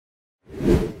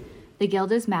The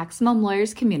Guild is Maximum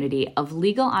Lawyers' community of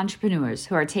legal entrepreneurs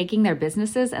who are taking their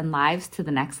businesses and lives to the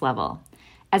next level.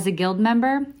 As a Guild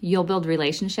member, you'll build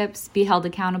relationships, be held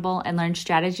accountable, and learn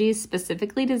strategies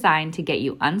specifically designed to get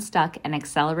you unstuck and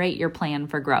accelerate your plan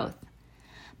for growth.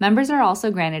 Members are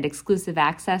also granted exclusive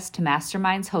access to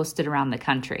masterminds hosted around the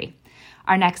country.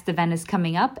 Our next event is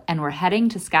coming up, and we're heading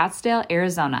to Scottsdale,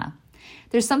 Arizona.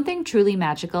 There's something truly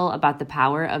magical about the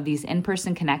power of these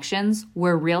in-person connections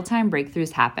where real-time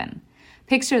breakthroughs happen.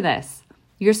 Picture this.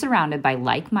 You're surrounded by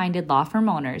like-minded law firm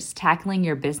owners tackling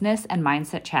your business and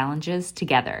mindset challenges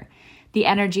together. The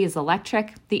energy is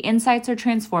electric, the insights are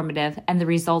transformative, and the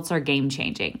results are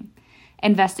game-changing.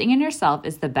 Investing in yourself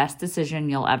is the best decision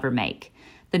you'll ever make.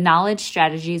 The knowledge,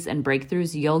 strategies, and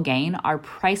breakthroughs you'll gain are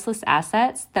priceless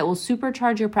assets that will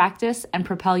supercharge your practice and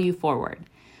propel you forward.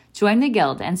 Join the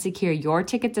Guild and secure your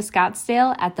ticket to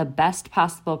Scottsdale at the best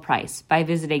possible price by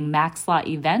visiting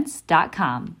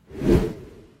maxlawevents.com.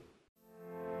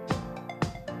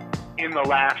 In the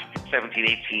last 17,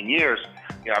 18 years,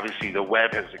 obviously the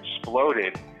web has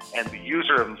exploded and the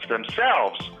users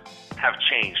themselves have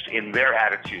changed in their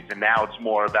attitudes. And now it's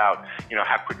more about,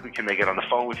 how quickly can they get on the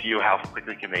phone with you? How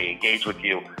quickly can they engage with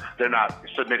you? They're not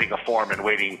submitting a form and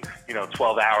waiting,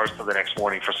 12 hours till the next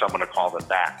morning for someone to call them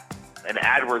back. And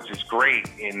Adwords is great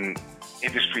in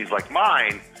industries like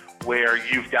mine, where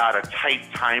you've got a tight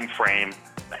time frame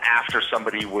after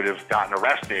somebody would have gotten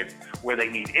arrested, where they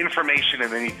need information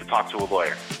and they need to talk to a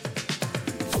lawyer.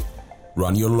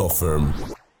 Run your law firm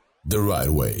the right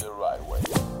way.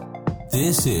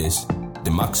 This is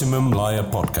the Maximum Lawyer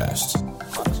Podcast.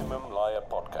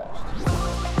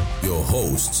 Your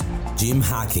hosts, Jim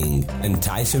Hacking and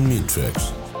Tyson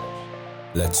Mutrux.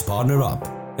 Let's partner up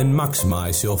and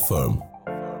maximize your firm.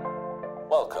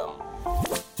 Welcome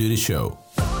to the show.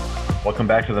 Welcome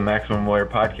back to the Maximum Lawyer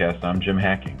Podcast. I'm Jim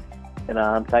Hacking. And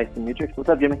I'm Tyson Mutrux. What's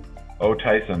up, Jimmy? Oh,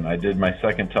 Tyson, I did my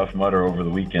second Tough Mudder over the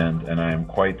weekend, and I am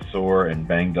quite sore and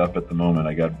banged up at the moment.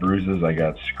 I got bruises, I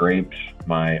got scrapes,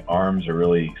 my arms are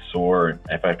really sore.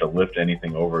 If I have to lift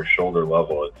anything over shoulder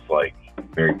level, it's like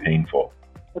very painful.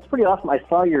 That's pretty awesome. I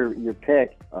saw your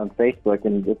pic on Facebook,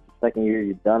 and it's the second year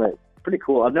you've done it. Pretty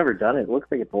cool. I've never done it. It looks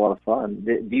like it's a lot of fun.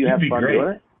 Do you have fun doing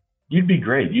it? You'd be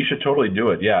great. You should totally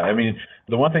do it. Yeah. I mean,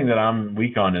 the one thing that I'm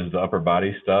weak on is the upper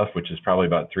body stuff, which is probably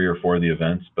about 3 or 4 of the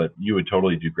events, but you would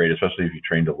totally do great, especially if you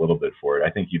trained a little bit for it. I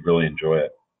think you'd really enjoy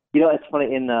it. It's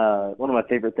funny. In one of my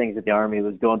favorite things at the Army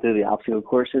was going through the obstacle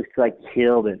courses, because I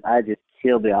killed it. I just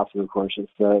killed the obstacle courses.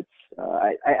 So it's,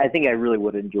 I think I really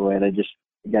would enjoy it. I just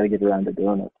got to get around to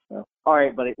doing it. So. All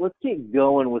right, buddy, let's get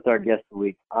going with our guest of the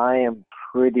week. I am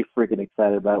pretty freaking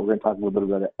excited about it. We're going to talk a little bit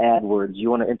about Adwords.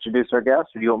 You want to introduce our guest,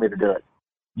 or do you want me to do it?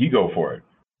 You go for it.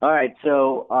 All right,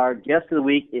 so our guest of the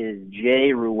week is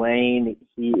Jay Ruane.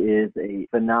 He is a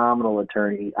phenomenal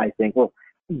attorney, I think. Well,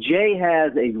 Jay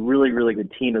has a really, really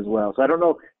good team as well. So I don't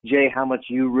know, Jay, how much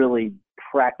you really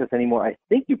practice anymore. I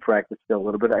think you practice still a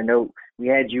little bit. I know we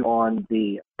had you on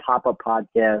the Pop-Up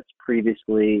podcast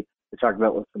previously to talk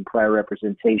about with some prior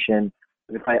representation.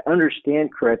 But if I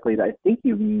understand correctly, I think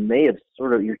you may have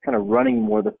you're kind of running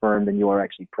more the firm than you are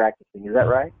actually practicing. Is that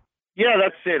right? Yeah,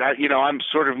 that's it. I'm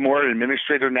sort of more an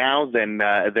administrator now than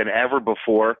ever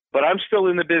before, but I'm still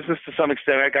in the business to some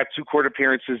extent. I got 2 court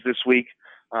appearances this week,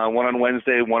 one on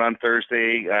Wednesday, one on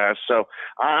Thursday. So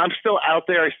I'm still out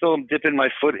there. I still am dipping my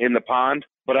foot in the pond,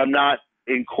 but I'm not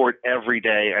in court every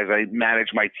day as I manage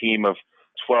my team of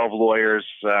 12 lawyers,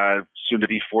 soon to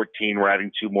be 14. We're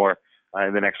adding 2 more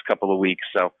in the next couple of weeks.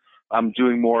 So I'm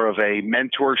doing more of a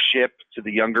mentorship to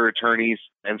the younger attorneys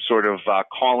and sort of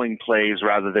calling plays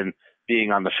rather than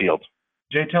being on the field.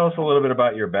 Jay, tell us a little bit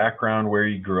about your background, where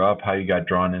you grew up, how you got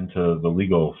drawn into the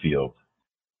legal field.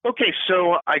 Okay,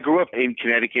 so I grew up in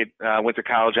Connecticut, went to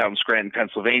college out in Scranton,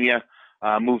 Pennsylvania,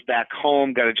 moved back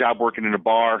home, got a job working in a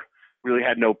bar, really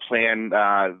had no plan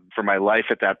for my life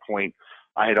at that point.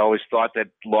 I had always thought that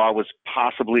law was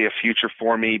possibly a future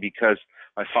for me because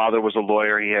my father was a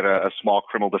lawyer. He had a small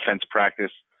criminal defense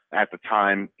practice at the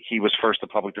time. He was first a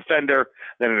public defender,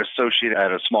 then an associate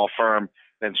at a small firm,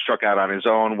 then struck out on his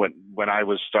own when I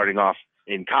was starting off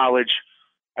in college.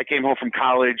 I came home from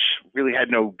college, really had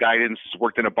no guidance,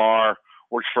 worked in a bar,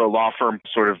 worked for a law firm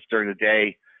sort of during the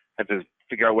day, had to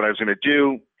figure out what I was going to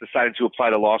do, decided to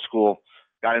apply to law school,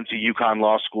 got into UConn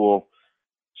Law School,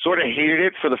 sort of hated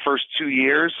it for the first 2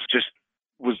 years, just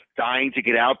was dying to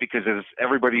get out because as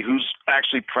everybody who's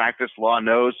actually practiced law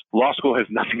knows, law school has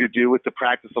nothing to do with the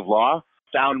practice of law.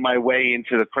 Found my way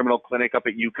into the criminal clinic up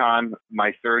at UConn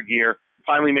my 3rd year.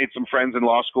 Finally made some friends in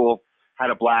law school, had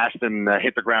a blast, and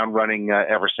hit the ground running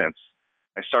ever since.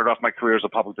 I started off my career as a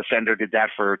public defender, did that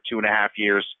for 2.5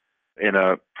 years, in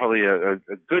probably a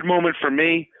good moment for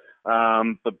me,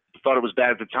 but thought it was bad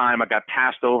at the time. I got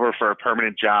passed over for a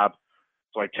permanent job,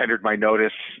 so I tendered my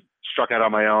notice, struck out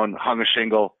on my own, hung a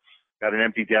shingle, got an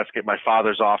empty desk at my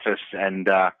father's office, and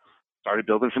started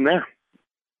building from there.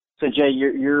 So, Jay,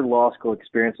 your law school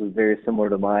experience was very similar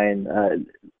to mine.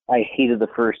 I hated the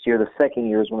first year. The second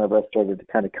year is whenever I started to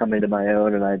kind of come into my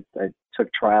own, and I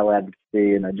took trial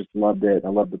advocacy, and I just loved it. I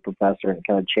loved the professor, and it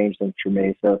kind of changed things for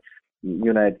me. So you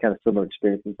and I had kind of similar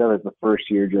experiences. That was the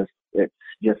first year, it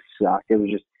just sucked. It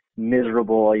was just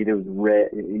miserable. All you do is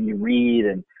read,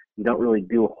 and you don't really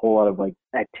do a whole lot of like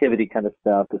activity kind of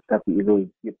stuff, the stuff that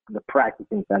the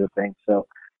practicing side of things. So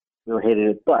I really hated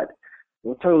it. But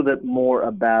we'll talk a little bit more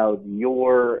about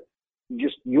your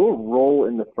role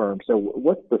in the firm. So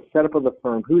what's the setup of the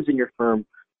firm? Who's in your firm?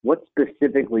 What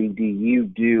specifically do you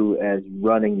do as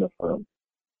running the firm?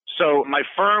 So my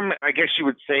firm, I guess you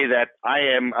would say that I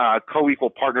am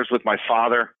co-equal partners with my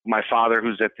father. My father,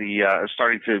 who's at the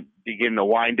starting to begin the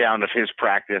wind down of his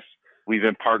practice. We've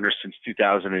been partners since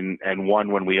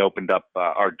 2001 when we opened up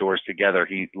our doors together.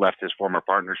 He left his former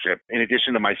partnership. In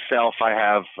addition to myself, I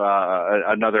have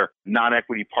another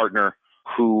non-equity partner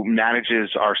who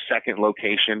manages our second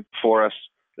location for us.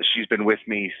 She's been with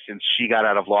me since she got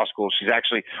out of law school.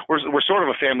 We're sort of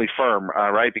a family firm,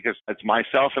 right? Because it's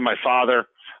myself and my father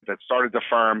that started the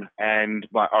firm, and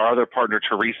our other partner,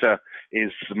 Teresa,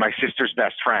 is my sister's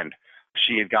best friend.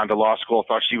 She had gone to law school,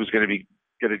 thought she was going to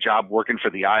get a job working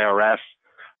for the IRS,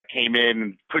 came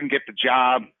in, couldn't get the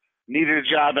job, needed a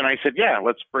job, and I said, yeah,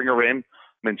 let's bring her in.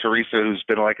 And Teresa, who's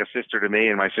been like a sister to me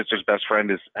and my sister's best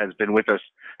friend, has been with us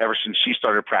ever since she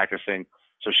started practicing.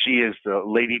 So she is the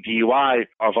lady DUI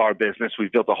of our business.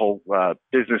 We've built a whole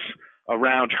business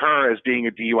around her as being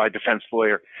a DUI defense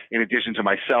lawyer, in addition to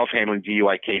myself handling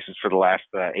DUI cases for the last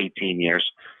 18 years.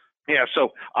 Yeah, so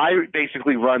I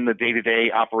basically run the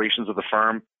day-to-day operations of the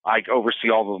firm. I oversee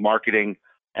all the marketing,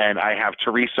 and I have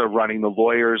Teresa running the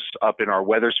lawyers up in our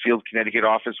Wethersfield, Connecticut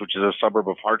office, which is a suburb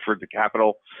of Hartford, the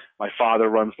capital. My father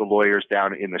runs the lawyers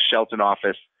down in the Shelton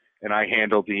office, and I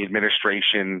handle the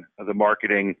administration, the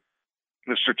marketing,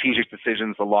 the strategic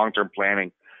decisions, the long-term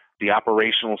planning, the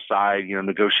operational side,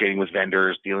 negotiating with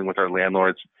vendors, dealing with our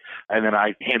landlords. And then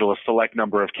I handle a select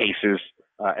number of cases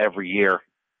every year.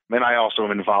 Then I also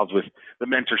am involved with the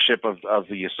mentorship of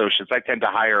the associates. I tend to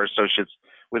hire associates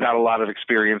without a lot of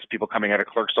experience, people coming out of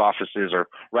clerks' offices or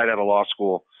right out of law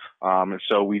school. And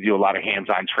so we do a lot of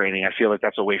hands-on training. I feel like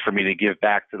that's a way for me to give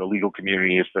back to the legal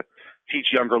community, is to teach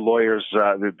younger lawyers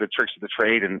the tricks of the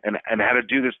trade and how to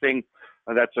do this thing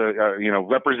that's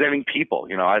representing people.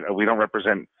 We don't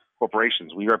represent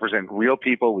corporations. We represent real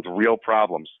people with real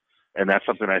problems. And that's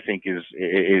something I think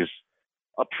is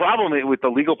a problem with the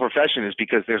legal profession, is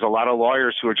because there's a lot of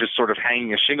lawyers who are just sort of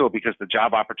hanging a shingle because the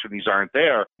job opportunities aren't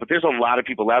there. But there's a lot of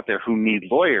people out there who need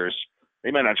lawyers. They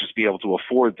might not just be able to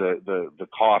afford the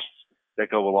costs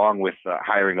that go along with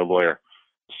hiring a lawyer.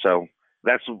 So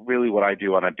that's really what I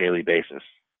do on a daily basis.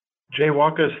 Jay,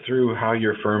 walk us through how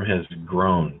your firm has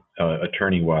grown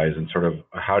attorney-wise, and sort of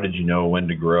how did you know when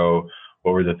to grow?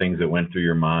 What were the things that went through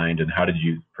your mind, and how did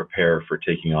you prepare for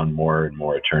taking on more and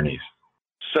more attorneys?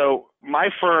 So my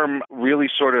firm really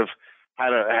sort of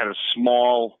had a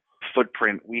small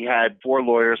footprint. We had 4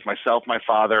 lawyers, myself, my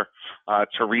father,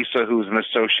 Teresa, who was an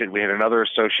associate. We had another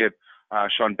associate,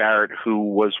 Sean Barrett,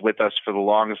 who was with us for the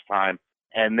longest time.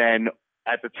 And then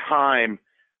at the time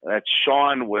that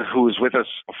Sean, who was with us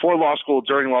before law school,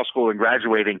 during law school, and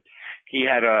graduating, he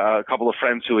had a couple of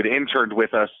friends who had interned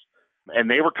with us, and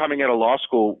they were coming out of law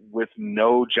school with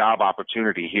no job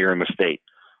opportunity here in the state.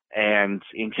 And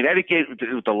in Connecticut,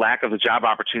 the lack of the job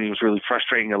opportunity was really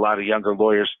frustrating a lot of younger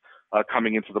lawyers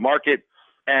coming into the market.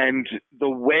 And the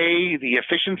way the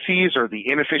efficiencies or the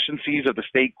inefficiencies of the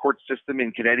state court system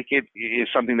in Connecticut is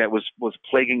something that was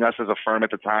plaguing us as a firm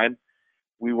at the time.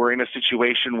 We were in a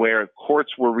situation where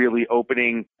courts were really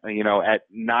opening, at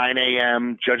 9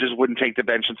 a.m. Judges wouldn't take the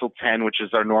bench until 10, which is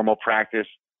our normal practice.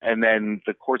 And then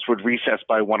the courts would recess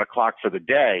by 1 o'clock for the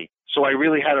day. So I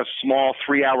really had a small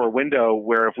 3-hour window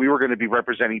where if we were going to be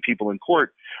representing people in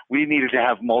court, we needed to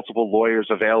have multiple lawyers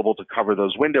available to cover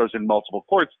those windows in multiple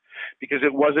courts, because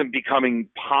it wasn't becoming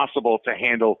possible to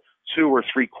handle 2 or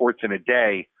 3 courts in a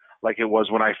day like it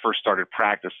was when I first started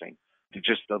practicing.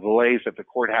 Just the delays at the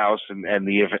courthouse and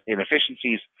the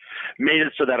inefficiencies made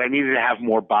it so that I needed to have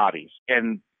more bodies.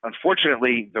 And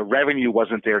unfortunately, the revenue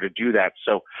wasn't there to do that.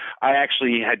 So I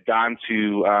actually had gone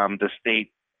to the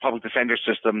state public defender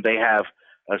system. They have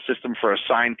a system for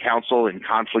assigned counsel in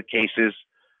conflict cases.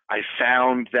 I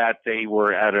found that they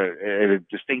were at a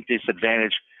distinct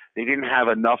disadvantage. They didn't have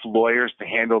enough lawyers to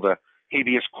handle the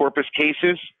habeas corpus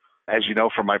cases. As you know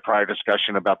from my prior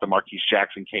discussion about the Marquise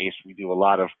Jackson case, we do a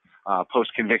lot of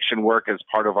post-conviction work as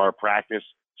part of our practice.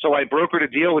 So I brokered a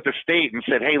deal with the state and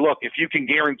said, hey, look, if you can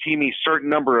guarantee me a certain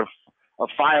number of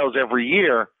files every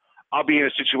year, I'll be in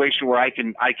a situation where I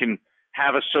can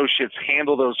have associates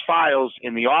handle those files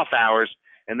in the off hours,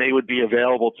 and they would be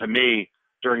available to me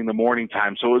during the morning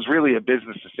time. So it was really a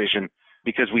business decision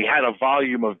because we had a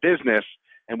volume of business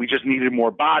and we just needed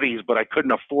more bodies, but I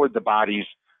couldn't afford the bodies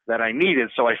that I needed.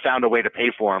 So I found a way to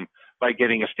pay for them by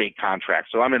getting a state contract.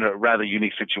 So I'm in a rather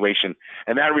unique situation.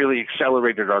 And that really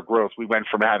accelerated our growth. We went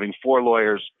from having 4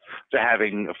 lawyers to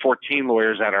having 14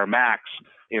 lawyers at our max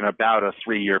in about a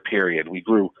 3-year period. We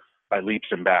grew by leaps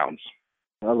and bounds.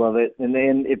 I love it. And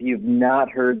then if you've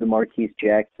not heard the Marquise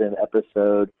Jackson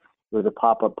episode, it was a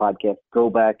pop-up podcast, go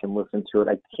back and listen to it.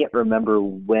 I can't remember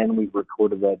when we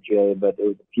recorded that, Jay, but it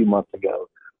was a few months ago.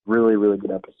 Really, really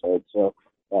good episode. So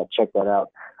check that out.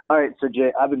 All right, so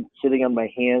Jay, I've been sitting on my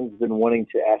hands, been wanting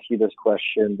to ask you this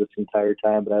question this entire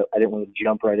time, but I didn't want to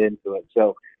jump right into it.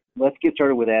 So let's get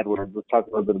started with AdWords. Let's talk a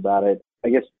little bit about it. I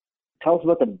guess tell us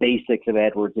about the basics of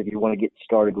AdWords if you want to get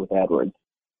started with AdWords.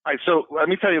 All right, so let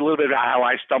me tell you a little bit about how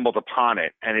I stumbled upon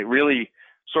it. And it really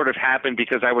sort of happened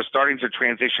because I was starting to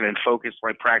transition and focus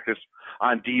my practice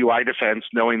on DUI defense,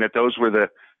 knowing that those were the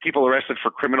people arrested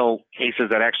for criminal cases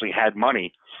that actually had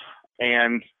money.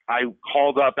 And I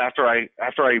called up after I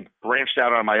branched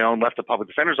out on my own, left the public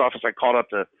defender's office. I called up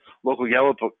the local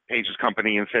Yellow Pages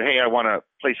company and said, hey, I want to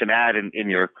place an ad in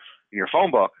your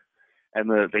phone book. And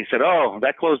they said, oh,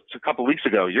 that closed a couple of weeks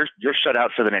ago. You're shut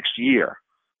out for the next year.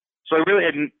 So I really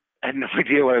had no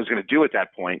idea what I was going to do at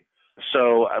that point.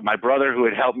 So my brother, who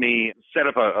had helped me set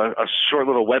up a short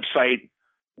little website,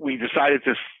 we decided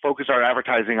to focus our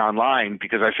advertising online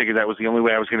because I figured that was the only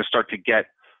way I was going to start to get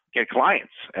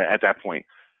clients at that point.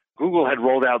 Google had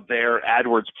rolled out their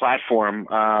AdWords platform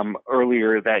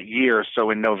earlier that year. So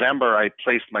in November, I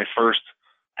placed my first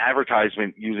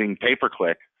advertisement using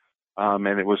pay-per-click,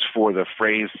 and it was for the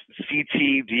phrase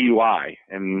CT DUI,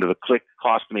 and the click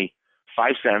cost me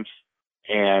 5 cents,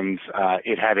 and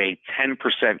it had a 10%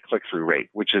 click-through rate,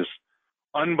 which is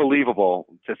unbelievable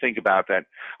to think about, that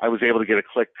I was able to get a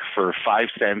click for 5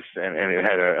 cents, and it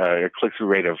had a click-through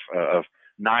rate of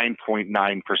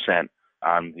 9.9%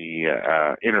 on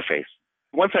the interface.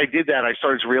 Once I did that, I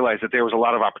started to realize that there was a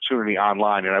lot of opportunity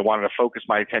online, and I wanted to focus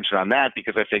my attention on that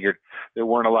because I figured there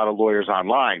weren't a lot of lawyers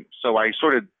online. So I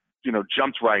sort of,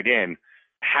 jumped right in,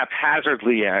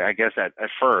 haphazardly, I guess, at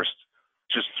first,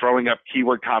 just throwing up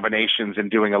keyword combinations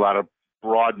and doing a lot of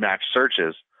broad match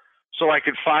searches. So I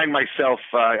could find myself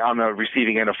on the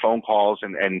receiving end of phone calls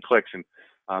and clicks.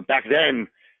 And back then,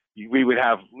 we would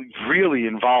have really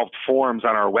involved forms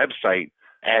on our website,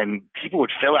 and people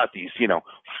would fill out these,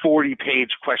 40-page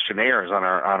questionnaires on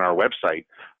our website.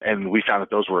 And we found that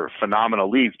those were phenomenal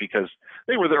leads because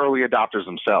they were the early adopters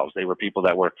themselves. They were people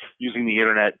that were using the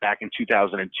internet back in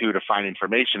 2002 to find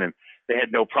information, and they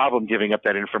had no problem giving up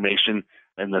that information,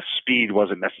 and the speed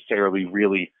wasn't necessarily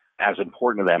really as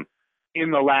important to them.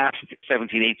 In the last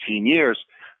 17, 18 years,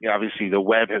 obviously the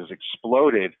web has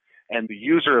exploded, and the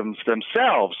users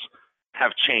themselves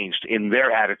have changed in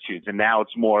their attitudes. And now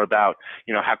it's more about,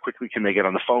 how quickly can they get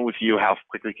on the phone with you? How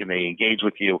quickly can they engage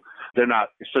with you? They're not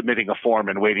submitting a form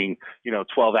and waiting,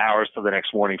 12 hours till the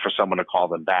next morning for someone to call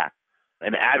them back.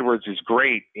 And AdWords is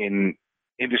great in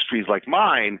industries like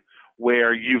mine,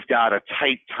 where you've got a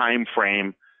tight time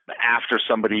frame after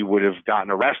somebody would have gotten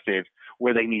arrested,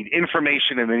 where they need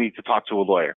information and they need to talk to a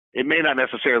lawyer. It may not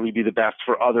necessarily be the best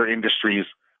for other industries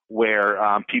where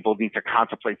people need to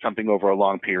contemplate something over a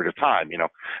long period of time.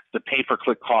 The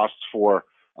pay-per-click costs for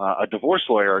a divorce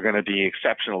lawyer are going to be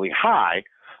exceptionally high,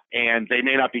 and they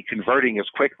may not be converting as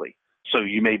quickly. So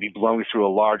you may be blowing through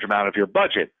a large amount of your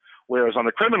budget. Whereas on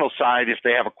the criminal side, if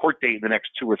they have a court date in the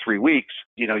next 2 or 3 weeks,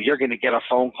 you're going to get a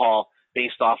phone call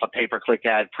based off a pay-per-click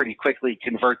ad pretty quickly,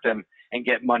 convert them, and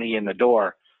get money in the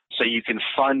door. So you can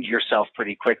fund yourself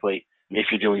pretty quickly if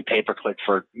you're doing pay-per-click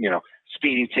for,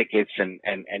 speeding tickets and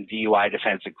DUI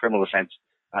defense and criminal defense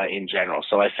in general.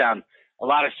 So I found a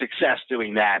lot of success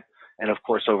doing that. And of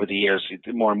course, over the years,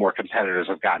 more and more competitors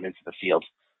have gotten into the field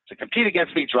to compete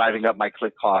against me, driving up my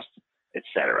click cost, et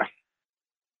cetera.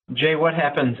 Jay, what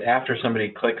happens after somebody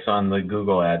clicks on the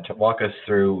Google ad? Walk us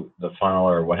through the funnel,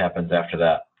 or what happens after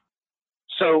that.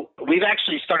 So we've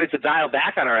actually started to dial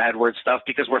back on our AdWords stuff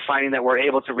because we're finding that we're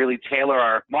able to really tailor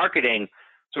our marketing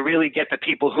to really get the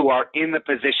people who are in the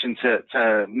position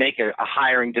to make a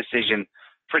hiring decision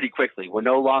pretty quickly. We're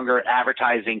no longer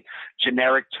advertising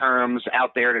generic terms out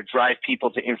there to drive people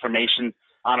to information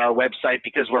on our website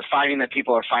because we're finding that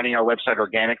people are finding our website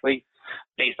organically.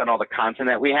 based on all the content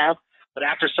that we have. But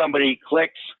after somebody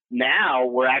clicks, now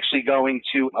we're actually going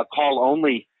to a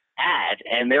call-only ad,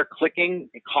 and they're clicking,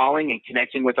 calling, and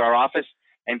connecting with our office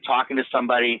and talking to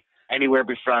somebody anywhere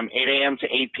from 8 a.m. to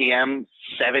 8 p.m.,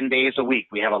 7 days a week.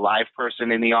 We have a live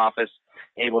person in the office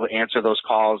able to answer those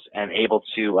calls and able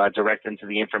to direct them to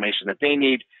the information that they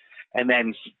need, and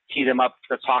then tee them up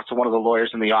to talk to one of the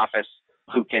lawyers in the office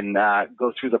who can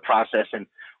go through the process. And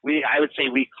I would say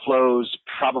we close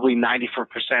probably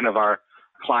 94% of our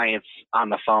clients on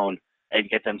the phone and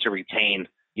get them to retain,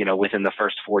 within the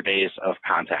first 4 days of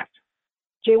contact.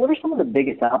 Jay, what are some of the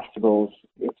biggest obstacles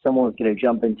if someone's going to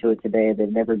jump into it today,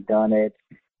 they've never done it?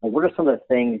 Like, what are some of the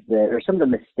things or some of the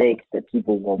mistakes that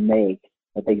people will make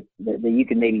that you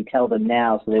can maybe tell them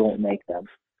now so they won't make them?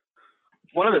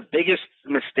 One of the biggest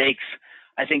mistakes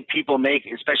I think people make,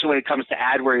 especially when it comes to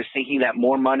AdWords, is thinking that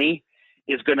more money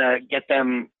is going to get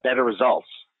them better results.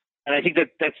 And I think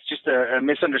that's just a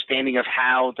misunderstanding of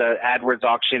how the AdWords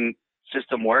auction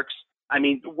system works. I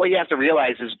mean, what you have to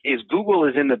realize is Google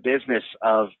is in the business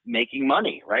of making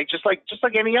money, right? Just like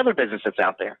any other business that's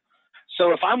out there.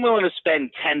 So if I'm willing to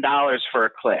spend $10 for a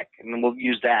click, and we'll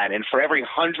use that, and for every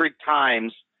 100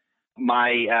 times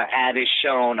my ad is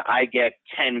shown, I get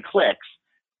 10 clicks,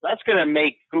 that's going to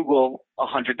make Google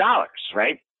 $100,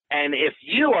 right? And if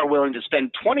you are willing to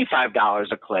spend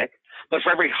 $25 a click, but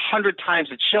for every 100 times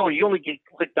it's shown, you only get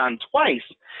clicked on twice,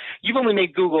 you've only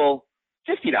made Google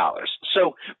 $50.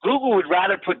 So Google would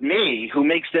rather put me, who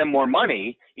makes them more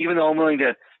money, even though I'm willing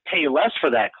to pay less for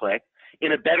that click,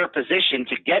 in a better position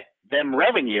to get them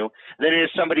revenue than it is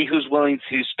somebody who's willing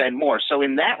to spend more. So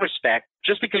in that respect,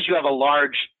 just because you have a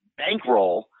large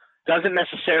bankroll doesn't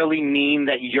necessarily mean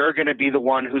that you're going to be the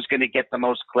one who's going to get the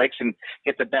most clicks and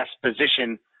get the best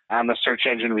position on the search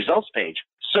engine results page.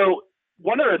 So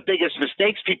one of the biggest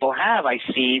mistakes people have, I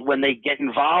see, when they get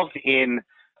involved in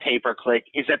pay-per-click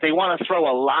is that they want to throw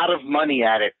a lot of money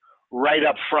at it right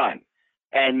up front.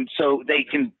 And so they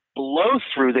can blow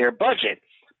through their budget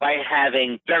by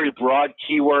having very broad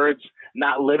keywords,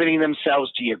 not limiting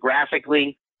themselves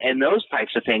geographically, and those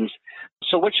types of things.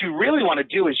 So what you really want to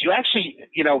do is you actually,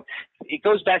 it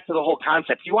goes back to the whole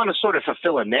concept. You want to sort of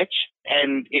fulfill a niche.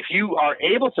 And if you are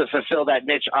able to fulfill that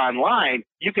niche online,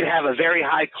 you can have a very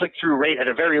high click-through rate at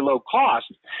a very low cost.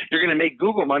 You're going to make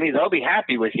Google money. They'll be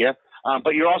happy with you.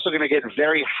 But you're also going to get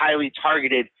very highly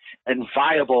targeted and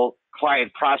viable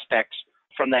client prospects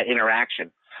from that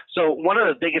interaction. So one of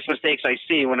the biggest mistakes I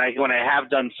see when I have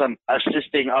done some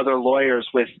assisting other lawyers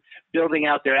with building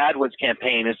out their AdWords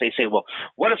campaign is they say, well,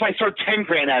 what if I throw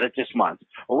 $10,000 at it this month?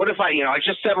 Or what if I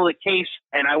just settle a case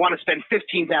and I want to spend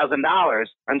 $15,000?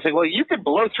 And say, well, you could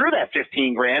blow through that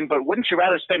 $15,000, but wouldn't you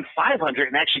rather spend $500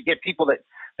 and actually get people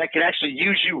that can actually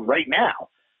use you right now?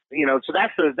 So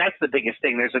that's the biggest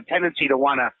thing. There's a tendency to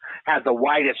want to have the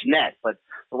widest net, but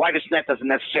the widest net doesn't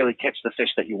necessarily catch the fish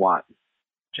that you want.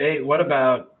 Jay, what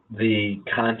about the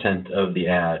content of the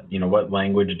ad? What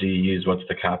language do you use? What's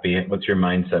the copy? What's your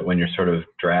mindset when you're sort of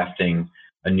drafting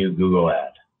a new Google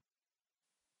ad?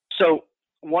 So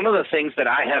one of the things that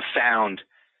I have found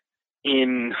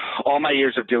in all my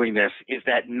years of doing this is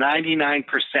that 99%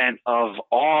 of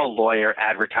all lawyer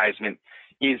advertisement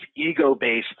is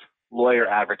ego-based lawyer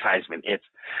advertisement. It's,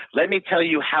 let me tell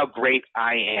you how great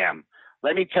I am.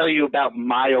 Let me tell you about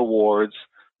my awards.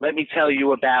 Let me tell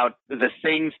you about the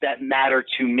things that matter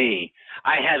to me.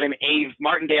 I have an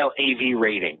Martindale AV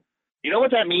rating. You know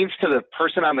what that means to the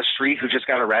person on the street who just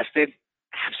got arrested?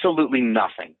 Absolutely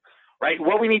nothing, right?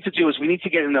 What we need to do is we need to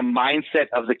get in the mindset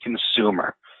of the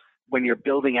consumer when you're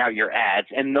building out your ads.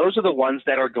 And those are the ones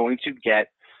that are going to get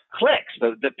clicks,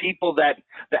 the people the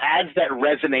ads that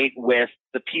resonate with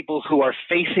the people who are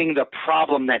facing the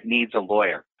problem that needs a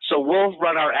lawyer. So we'll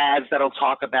run our ads that'll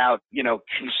talk about,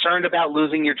 concerned about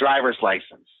losing your driver's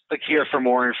license. Click here for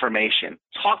more information.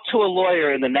 Talk to a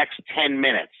lawyer in the next 10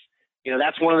 minutes.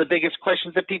 That's one of the biggest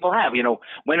questions that people have.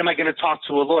 When am I going to talk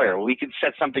to a lawyer? Well, we can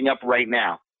set something up right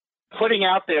now. Putting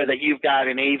out there that you've got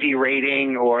an AV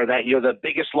rating or that you're the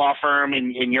biggest law firm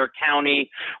in your county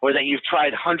or that you've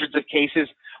tried hundreds of cases.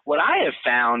 What I have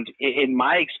found in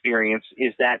my experience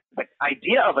is that the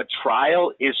idea of a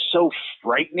trial is so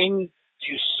frightening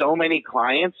to so many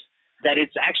clients that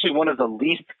it's actually one of the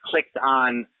least clicked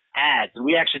on ads.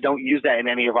 We actually don't use that in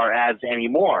any of our ads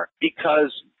anymore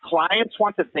because clients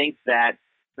want to think that,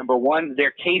 number one,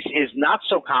 their case is not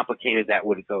so complicated that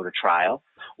would go to trial,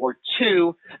 or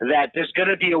two, that there's going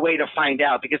to be a way to find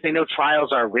out because they know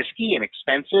trials are risky and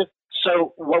expensive.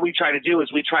 So what we try to do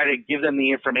is we try to give them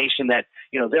the information that,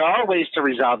 there are ways to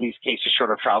resolve these cases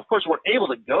short of trial. Of course, we're able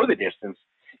to go the distance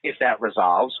if that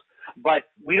resolves, but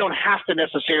we don't have to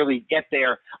necessarily get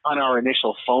there on our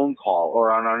initial phone call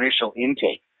or on our initial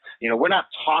intake. We're not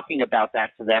talking about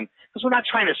that to them because we're not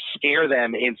trying to scare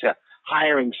them into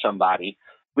hiring somebody.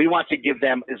 We want to give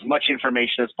them as much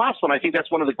information as possible. And I think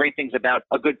that's one of the great things about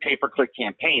a good pay-per-click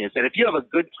campaign is that if you have a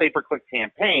good pay-per-click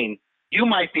campaign, you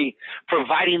might be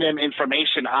providing them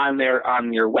information on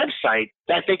your website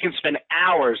that they can spend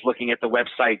hours looking at the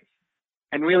website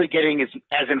and really getting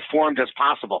as informed as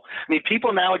possible. I mean,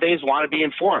 people nowadays want to be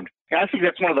informed. And I think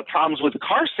that's one of the problems with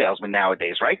car salesmen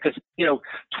nowadays, right? Because,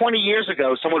 20 years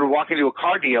ago, someone would walk into a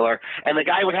car dealer and the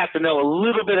guy would have to know a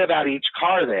little bit about each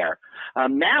car there.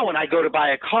 Now when I go to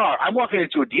buy a car, I'm walking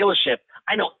into a dealership.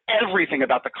 I know everything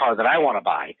about the car that I want to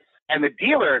buy. And the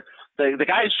dealer, the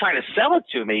guy who's trying to sell it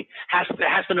to me has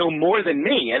to know more than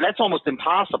me, and that's almost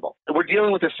impossible. We're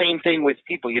dealing with the same thing with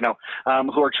people,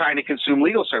 who are trying to consume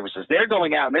legal services. They're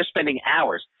going out and they're spending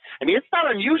hours. I mean, it's not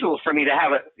unusual for me to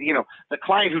have the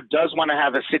client who does want to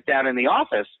have a sit down in the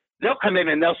office. They'll come in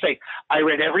and they'll say, I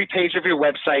read every page of your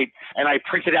website and I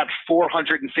printed out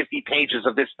 450 pages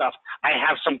of this stuff. I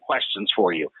have some questions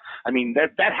for you. I mean,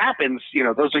 that happens.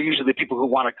 Those are usually the people who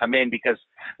want to come in because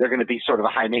they're going to be sort of a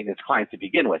high maintenance client to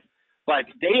begin with. But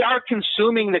they are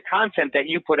consuming the content that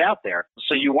you put out there.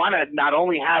 So you want to not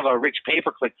only have a rich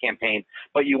pay-per-click campaign,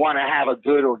 but you want to have a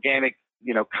good organic,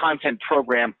 content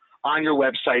program on your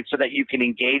website so that you can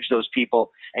engage those people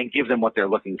and give them what they're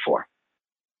looking for.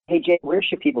 Hey, Jay, where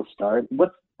should people start?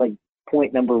 What's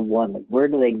point number one? Where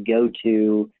do they go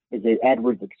to? Is it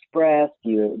AdWords Express? Do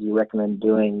you recommend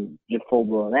doing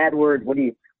full-blown AdWords?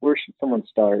 Where should someone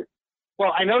start?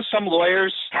 Well, I know some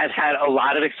lawyers have had a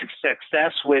lot of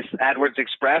success with AdWords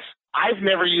Express. I've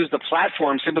never used the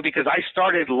platform simply because I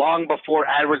started long before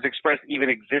AdWords Express even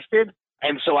existed.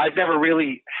 And so I've never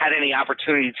really had any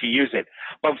opportunity to use it.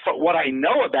 But what I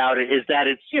know about it is that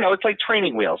it's like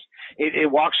training wheels.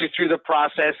 It walks you through the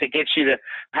process. It gets you to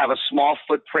have a small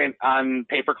footprint on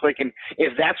pay-per-click. And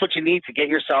if that's what you need to get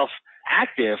yourself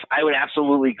active, I would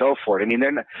absolutely go for it. I mean,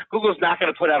 Google's not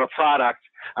going to put out a product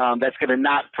that's going to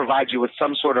not provide you with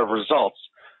some sort of results.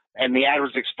 And the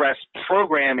AdWords Express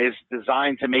program is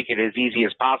designed to make it as easy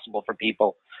as possible for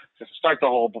people to start the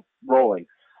whole rolling.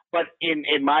 But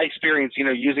in my experience,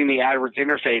 using the AdWords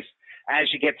interface,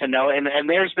 as you get to know, and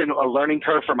there's been a learning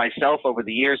curve for myself over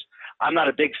the years. I'm not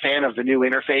a big fan of the new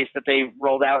interface that they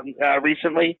rolled out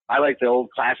recently. I like the old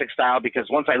classic style because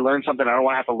once I learn something, I don't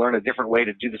want to have to learn a different way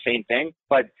to do the same thing.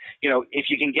 But, if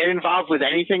you can get involved with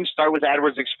anything, start with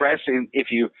AdWords Express. And if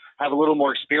you have a little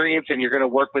more experience and you're going to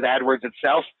work with AdWords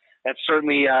itself, that's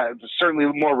certainly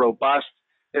more robust.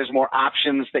 There's more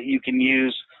options that you can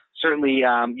use. Certainly,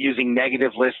 using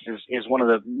negative lists is one of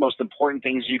the most important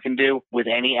things you can do with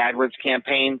any AdWords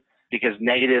campaign, because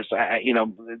negatives,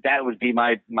 that would be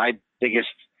my biggest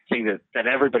thing that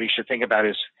everybody should think about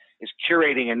is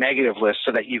curating a negative list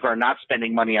so that you are not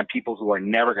spending money on people who are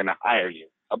never going to hire you.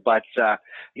 But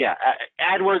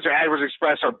AdWords or AdWords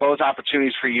Express are both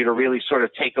opportunities for you to really sort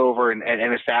of take over and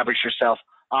establish yourself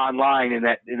online in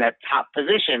that top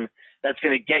position that's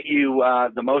going to get you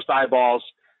the most eyeballs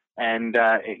and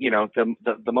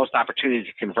the most opportunity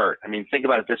to convert. I mean, think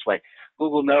about it this way: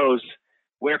 Google knows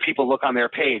where people look on their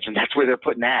page, and that's where they're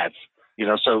putting ads.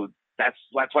 So that's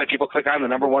why people click on the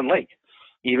number one link,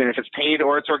 even if it's paid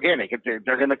or it's organic. They're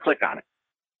going to click on it.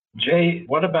 Jay,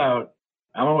 what about?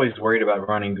 I'm always worried about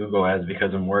running Google ads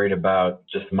because I'm worried about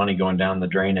just money going down the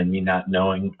drain and me not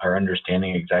knowing or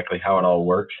understanding exactly how it all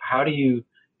works. How do you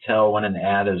tell when an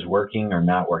ad is working or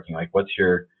not working? Like, what's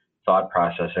your thought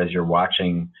process as you're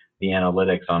watching the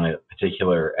analytics on a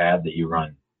particular ad that you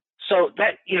run? So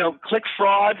that, click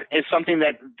fraud is something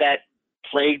that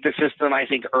plagued the system, I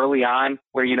think, early on,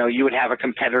 where, you would have a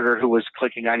competitor who was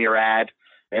clicking on your ad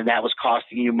and that was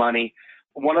costing you money.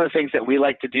 One of the things that we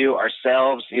like to do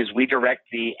ourselves is we direct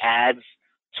the ads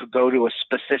to go to a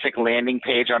specific landing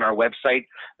page on our website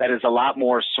that is a lot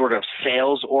more sort of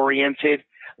sales oriented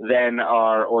than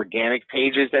our organic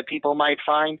pages that people might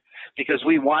find, because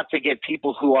we want to get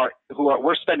people who are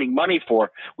we're spending money for.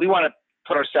 We want to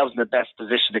put ourselves in the best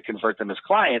position to convert them as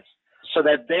clients so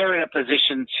that they're in a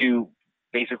position to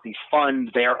basically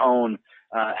fund their own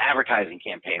advertising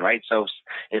campaign, right? So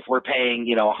if we're paying,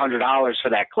 $100 for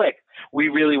that click, we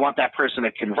really want that person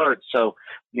to convert. So,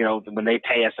 when they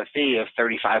pay us a fee of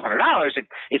 $3,500,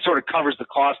 it sort of covers the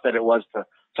cost that it was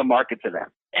to market to them.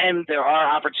 And there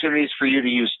are opportunities for you to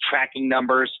use tracking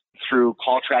numbers through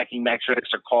call tracking metrics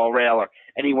or CallRail or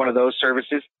any one of those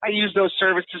services. I used those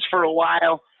services for a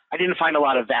while. I didn't find a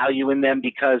lot of value in them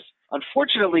because,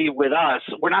 unfortunately, with us,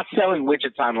 we're not selling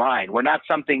widgets online. We're not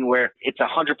something where it's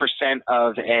 100%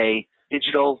 of a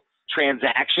digital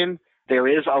transaction, there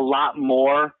is a lot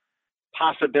more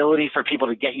possibility for people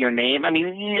to get your name. I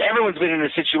mean, everyone's been in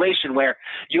a situation where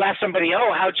you ask somebody,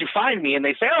 oh, how'd you find me? And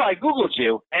they say, oh, I Googled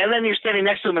you. And then you're standing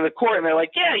next to them in the court and they're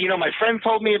like, yeah, my friend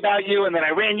told me about you and then I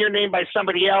ran your name by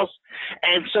somebody else.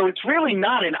 And so it's really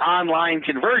not an online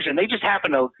conversion. They just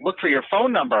happen to look for your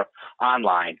phone number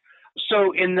online.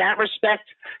 So in that respect,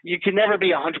 you can never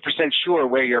be 100% sure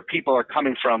where your people are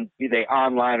coming from, be they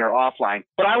online or offline.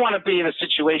 But I want to be in a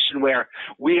situation where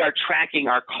we are tracking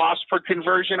our cost per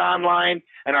conversion online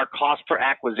and our cost per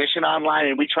acquisition online,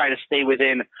 and we try to stay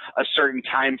within a certain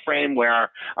time frame where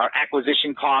our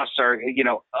acquisition costs are,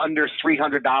 under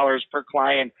 $300 per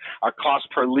client. Our cost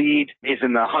per lead is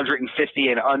in the $150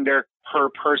 and under per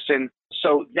person.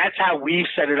 So that's how we've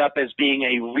set it up as being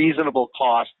a reasonable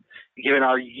cost, given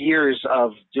our years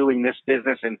of doing this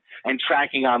business and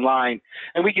tracking online.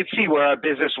 And we can see where our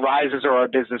business rises or our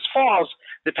business falls,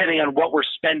 depending on what we're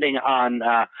spending on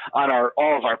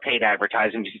all of our paid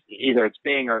advertising, either it's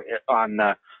Bing or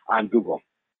on Google.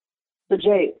 So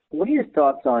Jay, what are your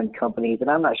thoughts on companies, and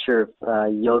I'm not sure if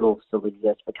Yodel still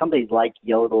exists, but companies like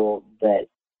Yodel that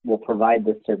will provide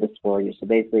this service for you. So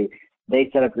basically, they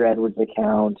set up your AdWords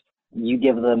account, you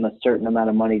give them a certain amount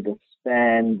of money to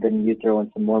spend, then you throw in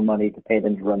some more money to pay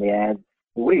them to run the ads.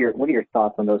 What are your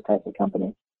thoughts on those types of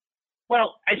companies?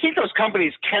 Well, I think those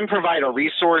companies can provide a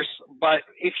resource, but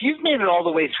if you've made it all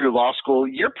the way through law school,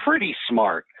 you're pretty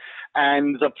smart.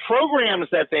 And the programs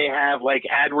that they have, like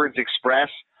AdWords Express,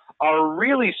 are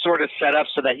really sort of set up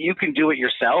so that you can do it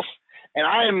yourself. And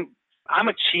I'm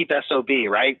a cheap SOB,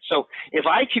 right? So if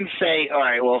I can say, all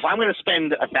right, well, if I'm going to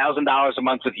spend $1,000 a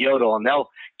month with Yodel and they'll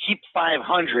keep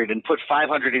 $500 and put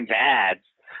 $500 into ads,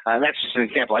 that's just an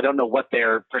example. I don't know what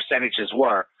their percentages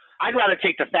were. I'd rather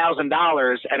take the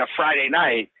 $1,000 at a Friday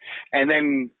night and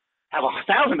then have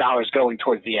 $1,000 going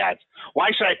towards the ads. Why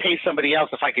should I pay somebody else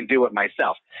if I can do it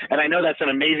myself? And I know that's an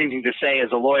amazing thing to say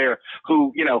as a lawyer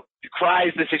who,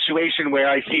 cries the situation where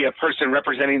I see a person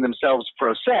representing themselves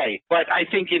pro se. But I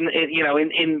think in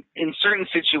certain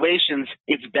situations,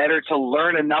 it's better to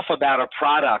learn enough about a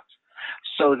product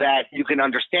so that you can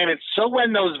understand it. So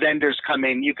when those vendors come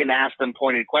in, you can ask them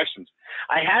pointed questions.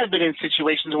 I have been in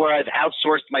situations where I've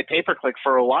outsourced my pay-per-click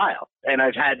for a while, and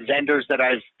I've had vendors that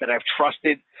I've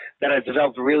trusted, that I've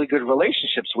developed really good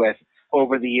relationships with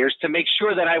over the years to make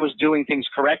sure that I was doing things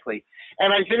correctly.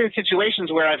 And I've been in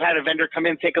situations where I've had a vendor come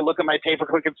in, take a look at my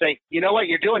pay-per-click and say, you know what,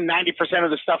 you're doing 90%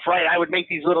 of the stuff right. I would make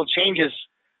these little changes.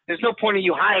 There's no point in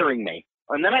you hiring me.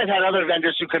 And then I've had other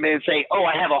vendors who come in and say, oh,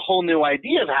 I have a whole new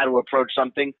idea of how to approach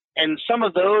something. And some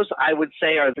of those, I would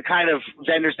say, are the kind of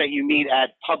vendors that you meet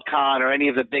at PubCon or any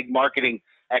of the big marketing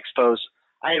expos.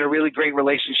 I had a really great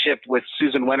relationship with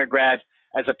Susan Wintergrad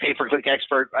as a pay-per-click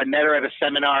expert. I met her at a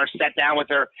seminar, sat down with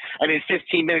her, and in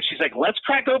 15 minutes, she's like, let's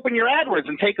crack open your AdWords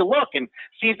and take a look and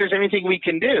see if there's anything we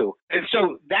can do. And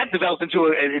so that developed into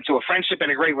a friendship and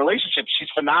a great relationship. She's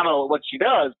phenomenal at what she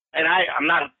does. And I'm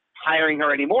not hiring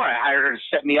her anymore. I hired her to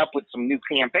set me up with some new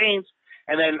campaigns,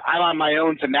 and then I'm on my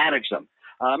own to manage them.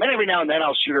 And every now and then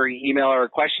I'll shoot her an email or a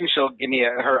question. She'll give me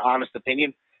her honest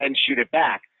opinion and shoot it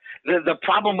back. The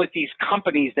problem with these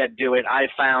companies that do it, I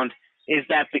found, is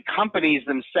that the companies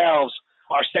themselves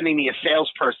are sending me a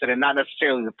salesperson and not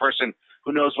necessarily the person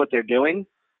who knows what they're doing.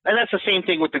 And that's the same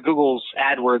thing with the Google's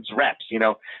AdWords reps.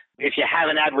 If you have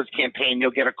an AdWords campaign,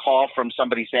 you'll get a call from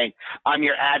somebody saying, I'm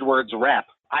your AdWords rep.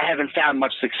 I haven't found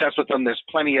much success with them. There's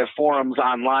plenty of forums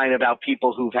online about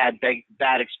people who've had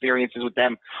bad experiences with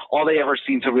them. All they ever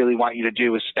seem to really want you to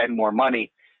do is spend more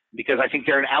money, because I think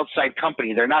they're an outside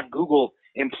company. They're not Google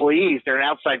employees. They're an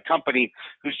outside company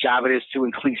whose job it is to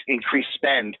increase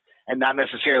spend and not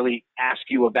necessarily ask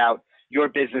you about your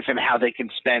business and how they can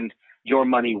spend your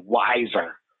money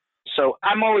wiser. So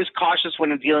I'm always cautious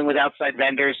when I'm dealing with outside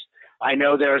vendors. I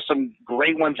know there are some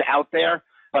great ones out there,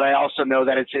 but I also know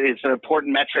that it's an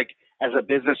important metric as a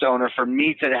business owner for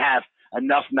me to have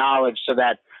enough knowledge so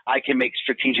that I can make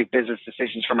strategic business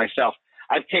decisions for myself.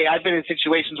 I've been in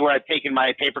situations where I've taken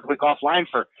my pay-per-click offline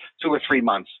for 2 or 3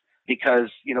 months because,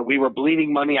 we were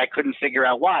bleeding money. I couldn't figure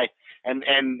out why. And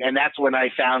that's when I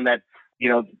found that,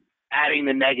 adding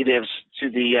the negatives to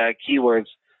the keywords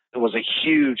was a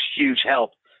huge, huge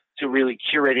help to really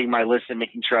curating my list and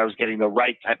making sure I was getting the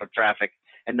right type of traffic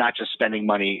and not just spending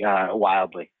money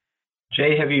wildly.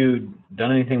 Jay, have you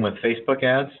done anything with Facebook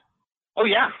ads? Oh,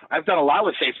 yeah. I've done a lot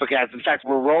with Facebook ads. In fact,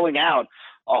 we're rolling out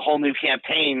a whole new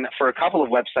campaign for a couple of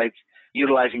websites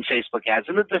utilizing Facebook ads.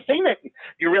 And the thing that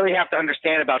you really have to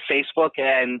understand about Facebook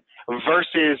and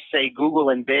versus, say, Google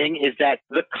and Bing is that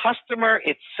the customer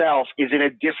itself is in a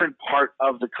different part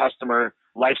of the customer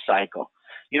life cycle.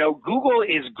 Google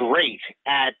is great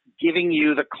at giving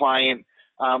you the client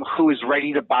who is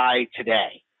ready to buy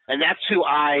today. And that's who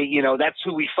that's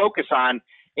who we focus on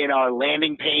in our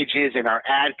landing pages, in our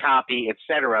ad copy, et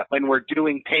cetera, when we're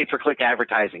doing pay-per-click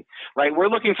advertising, right? We're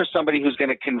looking for somebody who's going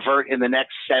to convert in the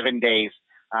next 7 days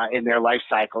in their life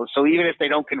cycle. So even if they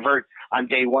don't convert on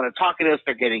day one of talking to us,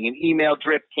 they're getting an email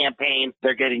drip campaign.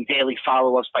 They're getting daily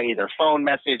follow-ups by either phone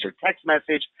message or text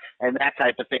message and that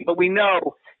type of thing. But we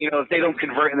know, if they don't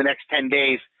convert in the next 10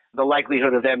 days, the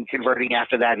likelihood of them converting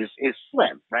after that is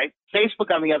slim, right?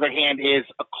 Facebook, on the other hand, is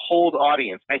a cold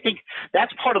audience. I think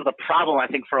that's part of the problem,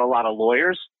 for a lot of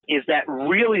lawyers, is that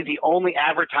really the only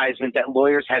advertisement that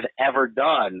lawyers have ever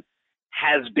done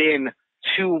has been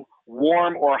to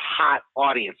warm or hot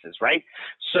audiences, right?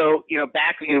 So,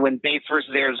 back when Bates versus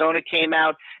Arizona came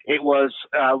out, it was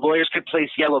lawyers could place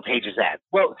Yellow Pages ads.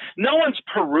 Well, no one's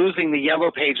perusing the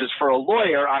Yellow Pages for a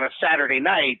lawyer on a Saturday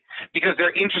night because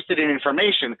they're interested in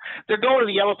information. They're going to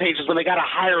the Yellow Pages when they got to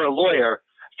hire a lawyer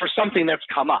for something that's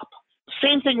come up.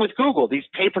 Same thing with Google, these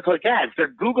pay-per-click ads.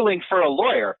 They're Googling for a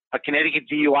lawyer, a Connecticut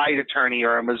DUI attorney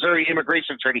or a Missouri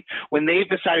immigration attorney, when they've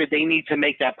decided they need to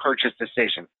make that purchase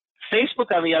decision.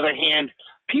 Facebook, on the other hand,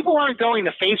 people aren't going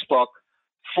to Facebook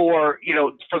for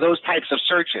those types of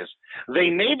searches. They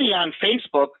may be on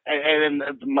Facebook, and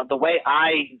the way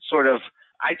I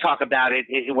talk about it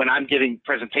when I'm giving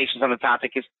presentations on the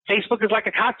topic is Facebook is like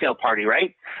a cocktail party,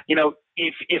 right?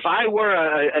 If I were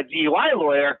a DUI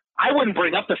lawyer, I wouldn't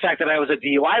bring up the fact that I was a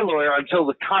DUI lawyer until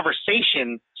the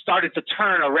conversation started to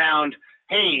turn around.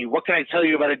 Hey, what can I tell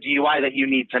you about a DUI that you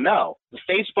need to know?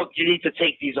 Facebook, you need to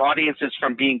take these audiences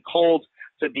from being cold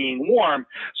to being warm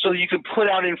so you can put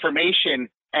out information.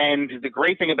 And the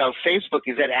great thing about Facebook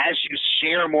is that as you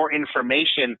share more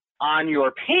information on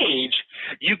your page,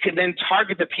 you can then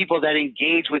target the people that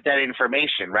engage with that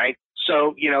information, right?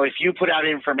 So, if you put out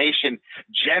information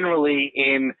generally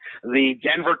in the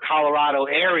Denver, Colorado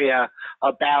area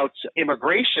about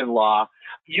immigration law,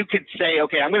 you could say,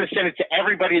 okay, I'm going to send it to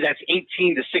everybody that's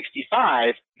 18 to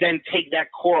 65, then take that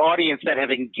core audience that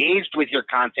have engaged with your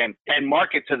content and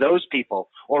market to those people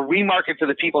or remarket to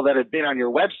the people that have been on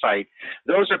your website.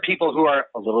 Those are people who are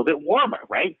a little bit warmer,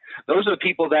 right? Those are the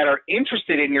people that are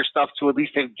interested in your stuff to at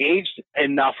least engage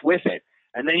enough with it.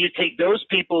 And then you take those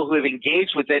people who have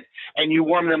engaged with it and you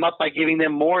warm them up by giving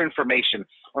them more information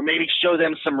or maybe show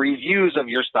them some reviews of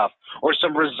your stuff or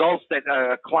some results that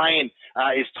a client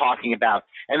is talking about.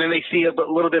 And then they see a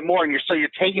little bit more. And you're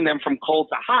taking them from cold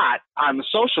to hot on the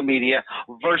social media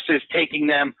versus taking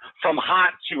them from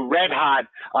hot to red hot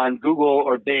on Google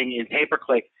or Bing in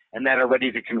pay-per-click and that are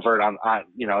ready to convert on at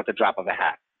the drop of a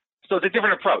hat. So it's a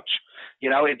different approach.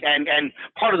 And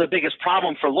part of the biggest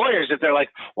problem for lawyers is they're like,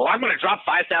 well, I'm going to drop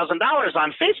 $5,000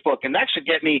 on Facebook and that should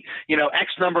get me,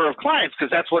 X number of clients because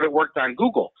that's what it worked on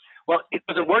Google. Well, it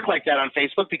doesn't work like that on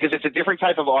Facebook because it's a different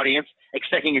type of audience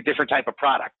expecting a different type of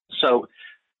product. So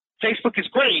Facebook is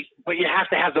great, but you have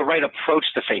to have the right approach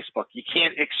to Facebook. You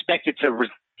can't expect it to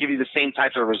give you the same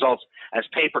types of results as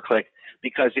pay-per-click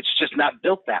because it's just not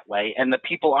built that way and the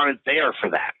people aren't there for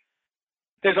that.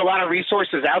 There's a lot of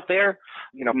resources out there.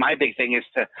 My big thing is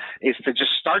to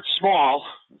just start small,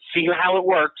 see how it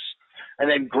works, and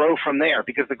then grow from there.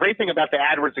 Because the great thing about the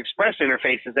AdWords Express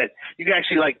interface is that you can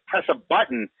actually press a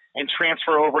button and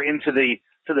transfer over into the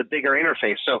bigger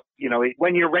interface. So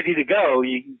when you're ready to go,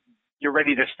 you're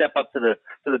ready to step up to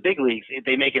the big leagues.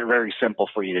 They make it very simple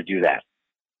for you to do that.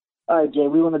 All right, Jay,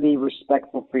 we want to be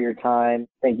respectful for your time.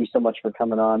 Thank you so much for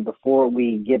coming on. Before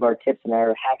we give our tips and our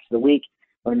hacks of the week,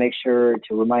 I want to make sure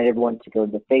to remind everyone to go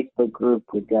to the Facebook group.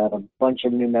 We've got a bunch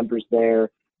of new members there,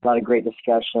 a lot of great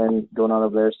discussion going on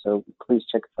over there, so please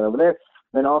check us out over there. And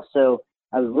then also,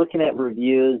 I was looking at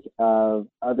reviews of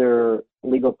other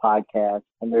legal podcasts,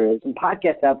 and there is some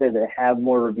podcasts out there that have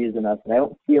more reviews than us, and I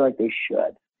don't feel like they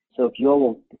should. So if you all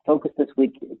will focus this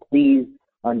week, please,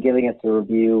 on giving us a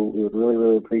review. We would really,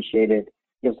 really appreciate it.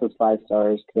 Give us those 5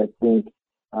 stars, because I think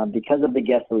because of the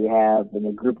guests that we have and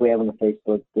the group we have on the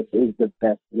Facebook, this is the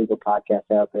best legal podcast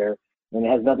out there. And it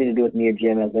has nothing to do with me or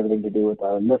Jim. It has everything to do with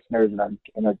our listeners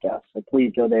and our guests. So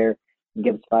please go there and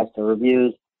give us 5-star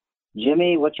reviews.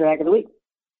 Jimmy, what's your hack of the week?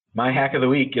 My hack of the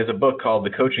week is a book called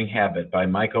The Coaching Habit by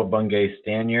Michael Bungay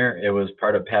Stanier. It was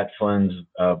part of Pat Flynn's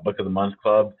Book of the Month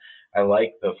Club. I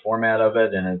like the format of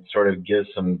it, and it sort of gives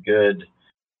some good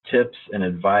tips and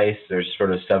advice. There's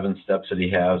sort of 7 steps that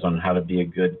he has on how to be a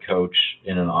good coach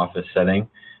in an office setting.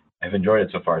 I've enjoyed it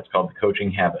so far. It's called The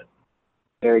Coaching Habit.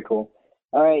 Very cool.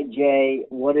 All right, Jay,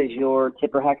 what is your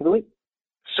tip or hack of the week?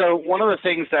 So one of the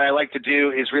things that I like to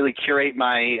do is really curate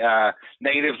my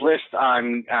negatives list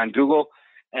on Google.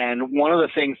 And one of the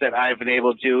things that I've been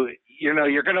able to do, you're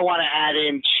going to want to add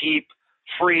in cheap,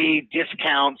 free,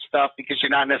 discount stuff because you're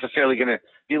not necessarily going to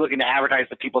be looking to advertise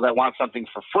to people that want something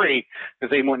for free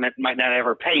because they might not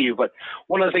ever pay you. But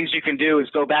one of the things you can do is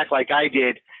go back like I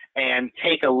did and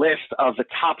take a list of the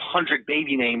top 100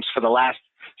 baby names for the last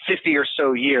 50 or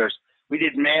so years. We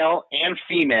did male and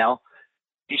female.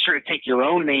 Be sure to take your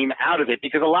own name out of it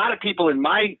because a lot of people in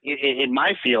my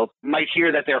field might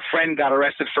hear that their friend got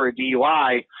arrested for a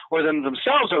DUI or them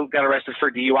themselves got arrested for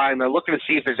a DUI and they're looking to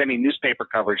see if there's any newspaper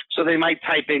coverage. So they might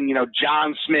type in,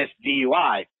 John Smith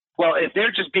DUI. Well, if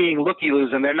they're just being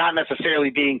looky-loos and they're not necessarily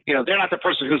being, they're not the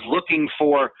person who's looking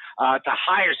for to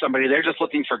hire somebody, they're just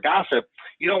looking for gossip,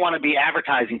 you don't want to be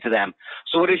advertising to them.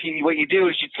 So what you do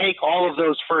is you take all of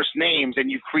those first names and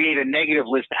you create a negative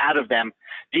list out of them,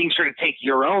 being sure to take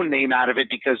your own name out of it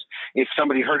because if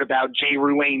somebody heard about J.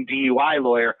 Ruane DUI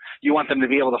lawyer, you want them to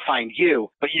be able to find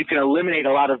you. But you can eliminate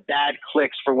a lot of bad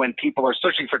clicks for when people are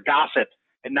searching for gossip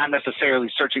and not necessarily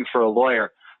searching for a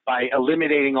lawyer, by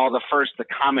eliminating all the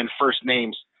common first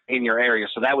names in your area.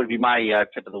 So that would be my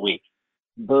tip of the week.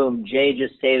 Boom. Jay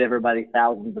just saved everybody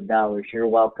thousands of dollars. You're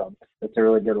welcome. That's a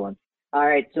really good one. All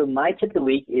right. So my tip of the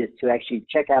week is to actually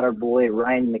check out our boy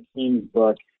Ryan McKean's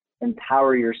book,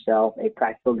 Empower Yourself, A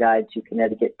Practical Guide to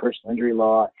Connecticut Personal Injury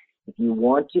Law. If you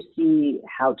want to see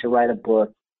how to write a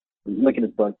book, look at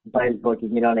his book. Buy his book. You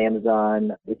can get it on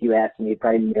Amazon. If you ask me, he'd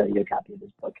probably mail you a copy of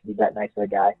his book. He's that nice of a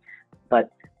guy.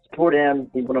 But support him.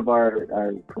 He's one of our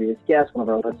previous guests, one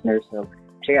of our listeners. So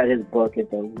check out his book.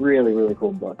 It's a really, really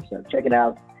cool book. So check it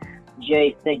out.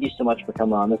 Jay, thank you so much for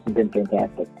coming on. This has been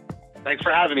fantastic. Thanks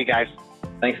for having me, guys.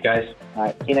 Thanks, guys. All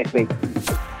right. See you next week.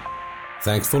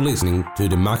 Thanks for listening to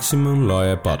the Maximum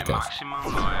Lawyer Podcast.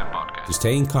 To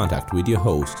stay in contact with your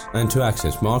hosts and to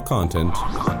access more content,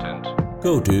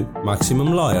 go to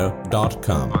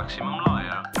MaximumLawyer.com.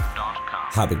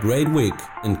 Have a great week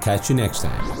and catch you next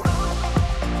time.